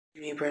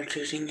Me,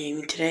 Breakfast in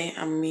Gaming. Today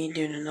I'm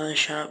doing another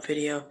shout out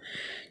video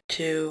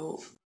to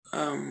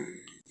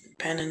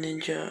Panda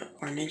Ninja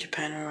or Ninja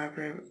Panda,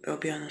 whatever. It'll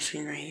be on the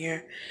screen right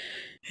here.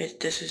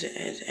 This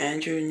is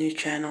Andrew's new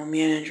channel.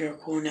 Me and Andrew are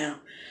cool now.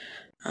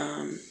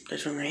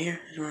 This one right here,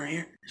 this one right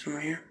here, this one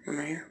right here, one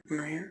right here, one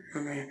right here,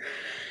 one right here.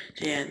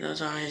 So yeah,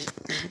 those are his.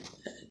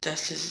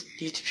 That's his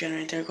YouTube channel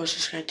right there. Go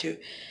subscribe to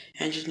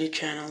Andrew's new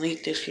channel.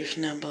 Link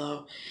description down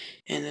below.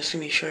 And this is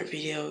gonna be a short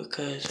video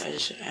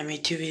because I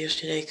made 2 videos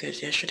today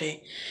because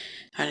yesterday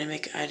I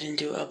didn't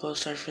do upload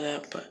start for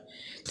that, but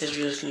this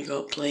video is gonna go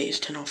up late. It's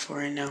 10:04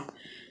 right now.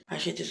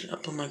 Actually, this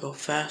upload might go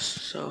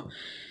fast, so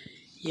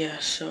yeah.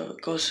 So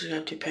go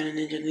subscribe to Panda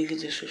Ninja. Link in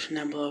the description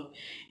down below,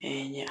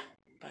 and yeah.